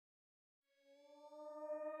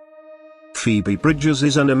Phoebe Bridgers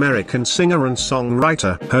is an American singer and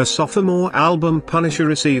songwriter. Her sophomore album Punisher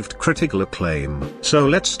received critical acclaim. So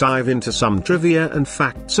let's dive into some trivia and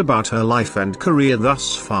facts about her life and career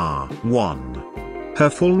thus far. 1. Her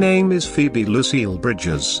full name is Phoebe Lucille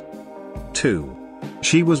Bridgers. 2.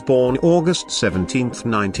 She was born August 17,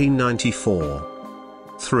 1994.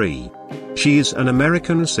 3. She is an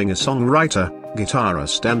American singer-songwriter,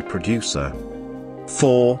 guitarist and producer.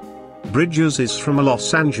 4. Bridgers is from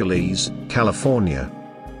Los Angeles, California.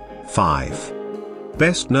 5.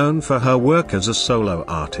 Best known for her work as a solo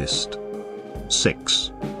artist.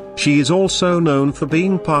 6. She is also known for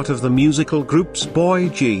being part of the musical groups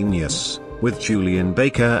boygenius, with Julien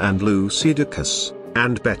and Lucy Dacus,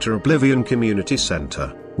 and Better Oblivion Community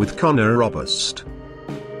Center, with Conor Oberst.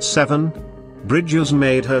 7. Bridgers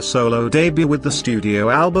made her solo debut with the studio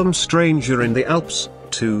album Stranger in the Alps,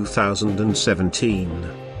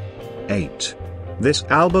 2017. 8. This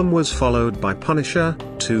album was followed by Punisher,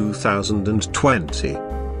 2020.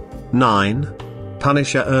 9.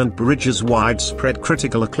 Punisher earned Bridgers widespread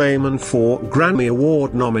critical acclaim and 4 Grammy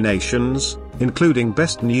Award nominations, including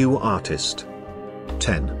Best New Artist.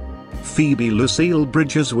 10. Phoebe Lucille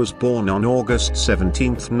Bridgers was born on August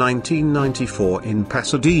 17, 1994 in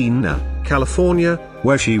Pasadena, California,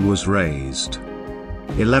 where she was raised.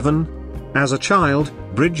 11. As a child,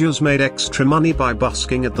 Bridgers made extra money by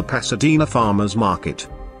busking at the Pasadena Farmers Market.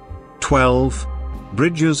 12.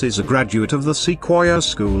 Bridgers is a graduate of the Sequoia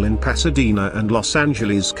School in Pasadena and Los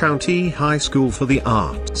Angeles County High School for the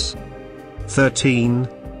Arts. 13.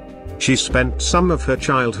 She spent some of her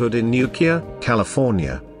childhood in Newquay,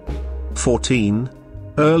 California. 14.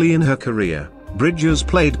 Early in her career, Bridgers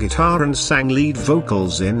played guitar and sang lead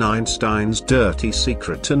vocals in Einstein's Dirty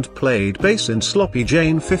Secret and played bass in Sloppy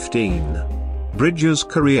Jane 15. Bridgers'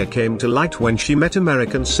 career came to light when she met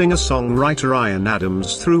American singer-songwriter Ian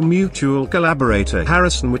Adams through mutual collaborator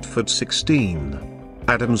Harrison Whitford 16.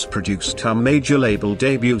 Adams produced her major label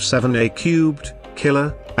debut 7A Cubed,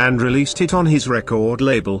 Killer, and released it on his record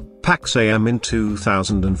label, Pax AM in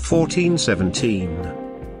 2014-17.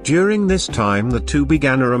 During this time the two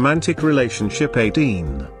began a romantic relationship.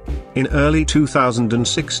 18. In early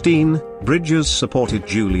 2016, Bridgers supported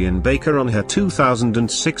Julien on her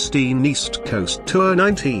 2016 East Coast Tour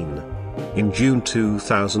 19. In June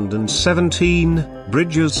 2017,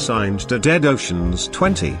 Bridgers signed to Dead Oceans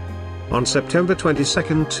 20. On September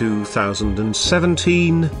 22,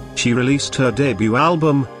 2017, she released her debut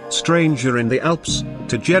album, Stranger in the Alps,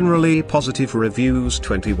 to generally positive reviews.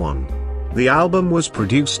 21. The album was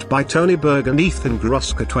produced by Tony Berg and Ethan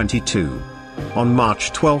Gruska. 22. On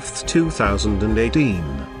March 12, 2018,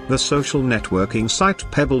 the social networking site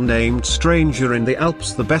Pebble named Stranger in the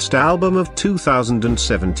Alps the best album of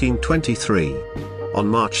 2017. 23. On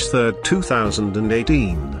March 3,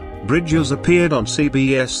 2018, Bridgers appeared on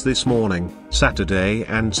CBS This Morning, Saturday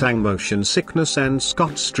and sang Motion Sickness and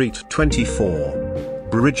Scott Street. 24.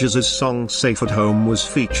 Bridgers' song Safe at Home was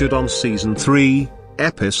featured on Season 3,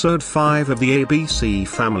 Episode 5 of the ABC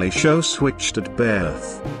Family show Switched at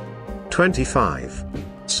Birth. 25.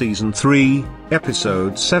 Season 3,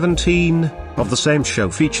 Episode 17, of the same show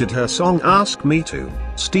featured her song Ask Me To,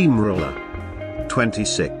 Steamroller.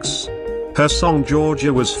 26. Her song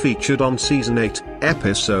Georgia was featured on Season 8,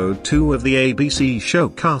 Episode 2 of the ABC show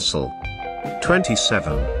Castle.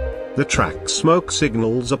 27. The track Smoke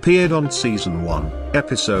Signals appeared on Season 1,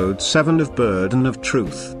 Episode 7 of Burden of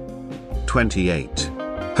Truth. 28.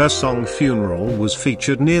 Her song Funeral was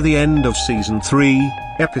featured near the end of Season 3,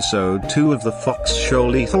 Episode 2 of the Fox show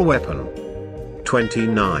Lethal Weapon.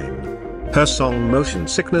 29. Her song Motion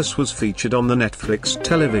Sickness was featured on the Netflix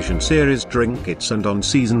television series Drink It's and on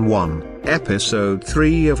Season 1, Episode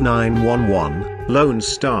 3 of 911, Lone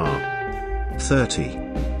Star. 30.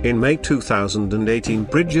 In May 2018,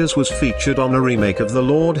 Bridgers was featured on a remake of the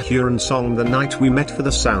Lord Huron song The Night We Met for the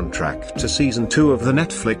soundtrack to Season 2 of the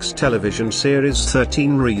Netflix television series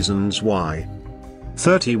 13 Reasons Why.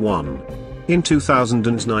 31. In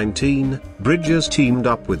 2019, Bridgers teamed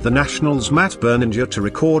up with the National's Matt Berninger to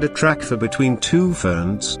record a track for Between Two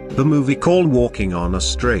Ferns, the movie called Walking on a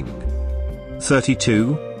String.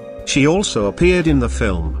 32. She also appeared in the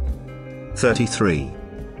film. 33.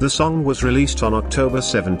 The song was released on October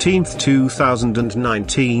 17,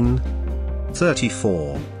 2019.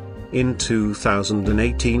 34. In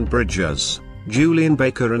 2018, Bridgers, Julien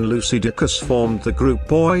and Lucy Dacus formed the group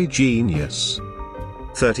boygenius.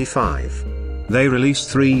 35. They released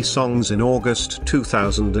 3 songs in August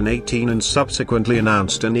 2018 and subsequently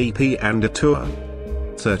announced an EP and a tour.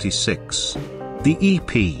 36. The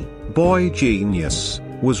EP, boygenius,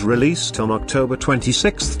 was released on October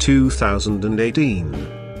 26, 2018.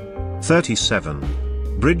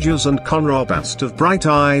 37. Bridgers and Conor Oberst of Bright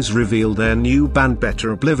Eyes revealed their new band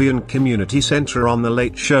Better Oblivion Community Center on The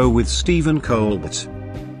Late Show with Stephen Colbert.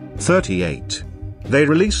 38. They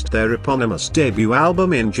released their eponymous debut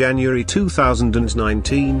album in January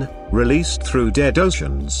 2019, released through Dead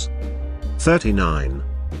Oceans. 39.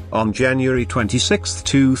 On January 26,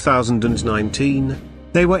 2019,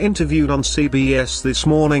 they were interviewed on CBS This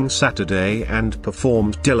Morning Saturday and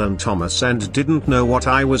performed Dylan Thomas and Didn't Know What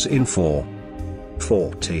I Was In For.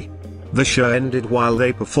 40. The show ended while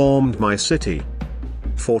they performed My City.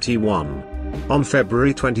 41. On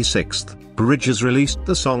February 26, Bridgers released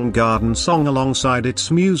the song Garden Song alongside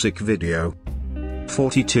its music video.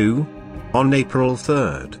 42. On April 3,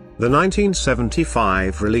 the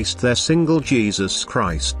 1975 released their single Jesus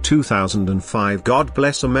Christ 2005 God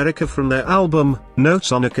Bless America from their album,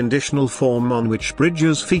 Notes on a Conditional Form, on which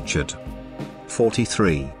Bridgers featured.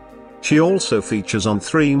 43. She also features on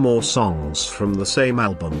 3 more songs from the same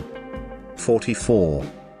album. 44.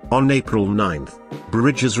 On April 9th,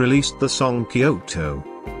 Bridgers released the song Kyoto.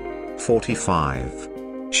 45.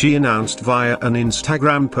 She announced via an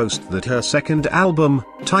Instagram post that her second album,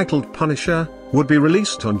 titled Punisher, would be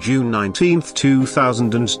released on June 19,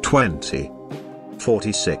 2020.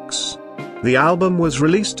 46. The album was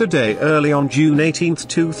released a day early on June 18,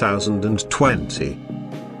 2020.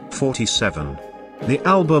 47. The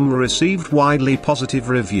album received widely positive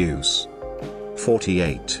reviews.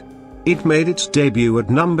 48. It made its debut at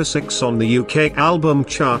number 6 on the UK album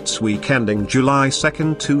charts week ending July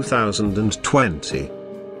 2, 2020.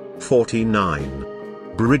 49.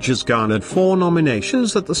 Bridgers garnered 4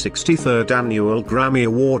 nominations at the 63rd Annual Grammy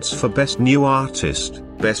Awards for Best New Artist,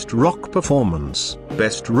 Best Rock Performance,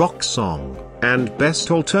 Best Rock Song, and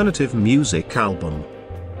Best Alternative Music Album.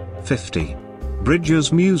 50.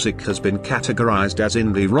 Bridgers' music has been categorized as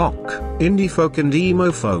indie rock, indie folk and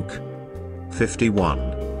emo folk. 51.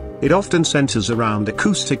 It often centers around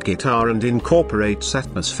acoustic guitar and incorporates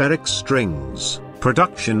atmospheric strings,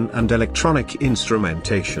 production and electronic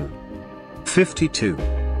instrumentation. 52.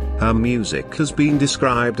 Her music has been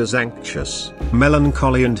described as anxious,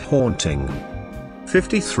 melancholy and haunting.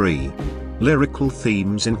 53. Lyrical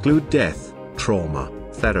themes include death, trauma,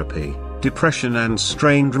 therapy, depression and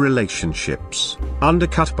strained relationships,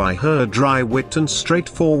 undercut by her dry wit and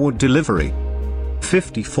straightforward delivery.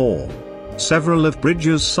 54. Several of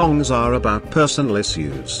Bridgers' songs are about personal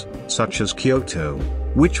issues, such as Kyoto,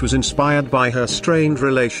 which was inspired by her strained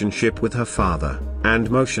relationship with her father, and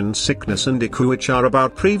Motion Sickness and Iku, which are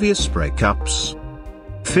about previous breakups.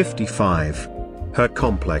 55. Her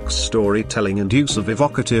complex storytelling and use of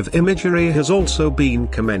evocative imagery has also been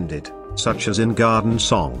commended, such as in Garden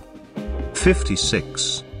Song.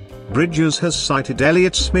 56. Bridgers has cited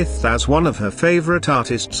Elliott Smith as one of her favorite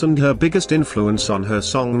artists and her biggest influence on her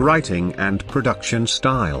songwriting and production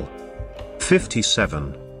style.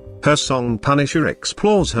 57. Her song Punisher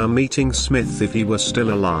explores her meeting Smith if he were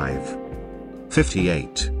still alive.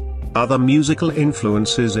 58. Other musical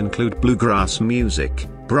influences include bluegrass music,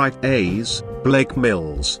 Bright Eyes, Blake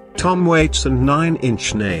Mills, Tom Waits and 9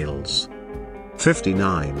 Inch Nails.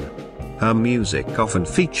 59. Her music often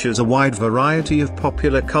features a wide variety of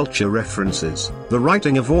popular culture references, the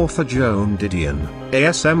writing of author Joan Didion,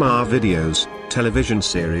 ASMR videos, television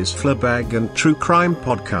series Fleabag and true crime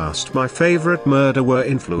podcast My Favorite Murder were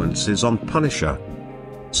influences on Punisher.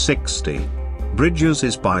 60. Bridgers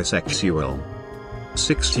is bisexual.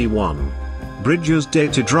 61. Bridgers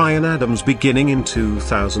dated Ryan Adams beginning in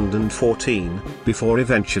 2014, before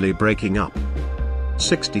eventually breaking up.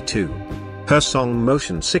 62. Her song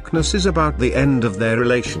Motion Sickness is about the end of their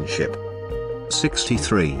relationship.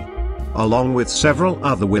 63. Along with several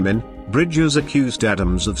other women, Bridgers accused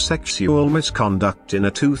Adams of sexual misconduct in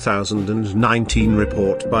a 2019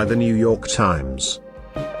 report by the New York Times.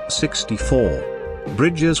 64.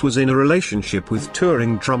 Bridgers was in a relationship with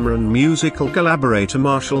touring drummer and musical collaborator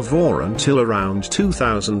Marshall Vaughn until around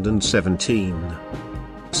 2017.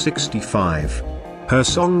 65. Her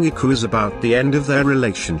song Iku is about the end of their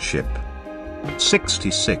relationship.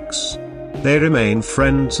 66. They remain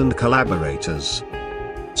friends and collaborators.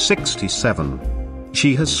 67.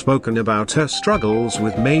 She has spoken about her struggles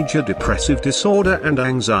with major depressive disorder and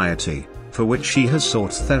anxiety, for which she has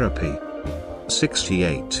sought therapy.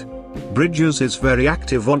 68. Bridgers is very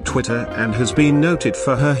active on Twitter and has been noted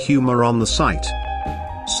for her humor on the site.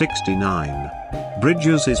 69.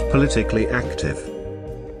 Bridgers is politically active.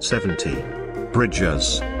 70.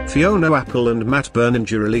 Bridgers, Fiona Apple and Matt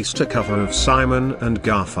Berninger released a cover of Simon and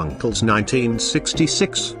Garfunkel's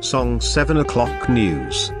 1966 song 7 O'Clock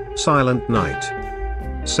News, Silent Night.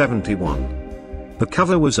 71. The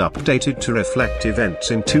cover was updated to reflect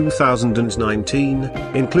events in 2019,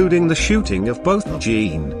 including the shooting of both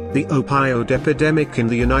Julien, the opioid epidemic in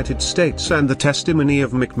the United States, and the testimony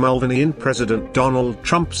of Mick Mulvaney in President Donald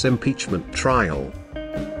Trump's impeachment trial.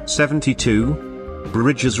 72.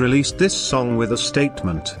 Bridgers released this song with a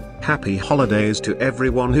statement: "Happy holidays to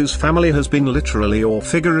everyone whose family has been literally or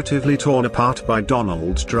figuratively torn apart by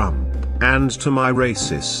Donald Trump, and to my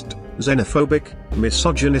racist, xenophobic,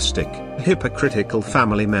 misogynistic, hypocritical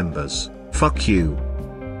family members, fuck you."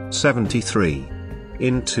 73.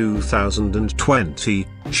 In 2020,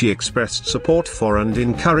 she expressed support for and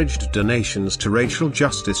encouraged donations to racial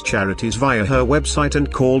justice charities via her website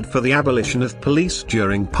and called for the abolition of police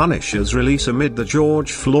during Punisher's release amid the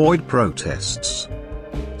George Floyd protests.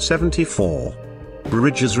 74.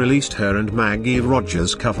 Bridgers released her and Maggie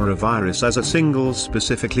Rogers' cover of Iris as a single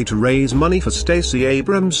specifically to raise money for Stacey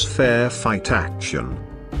Abrams' Fair Fight Action.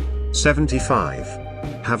 75.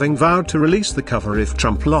 Having vowed to release the cover if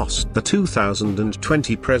Trump lost the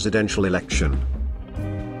 2020 presidential election,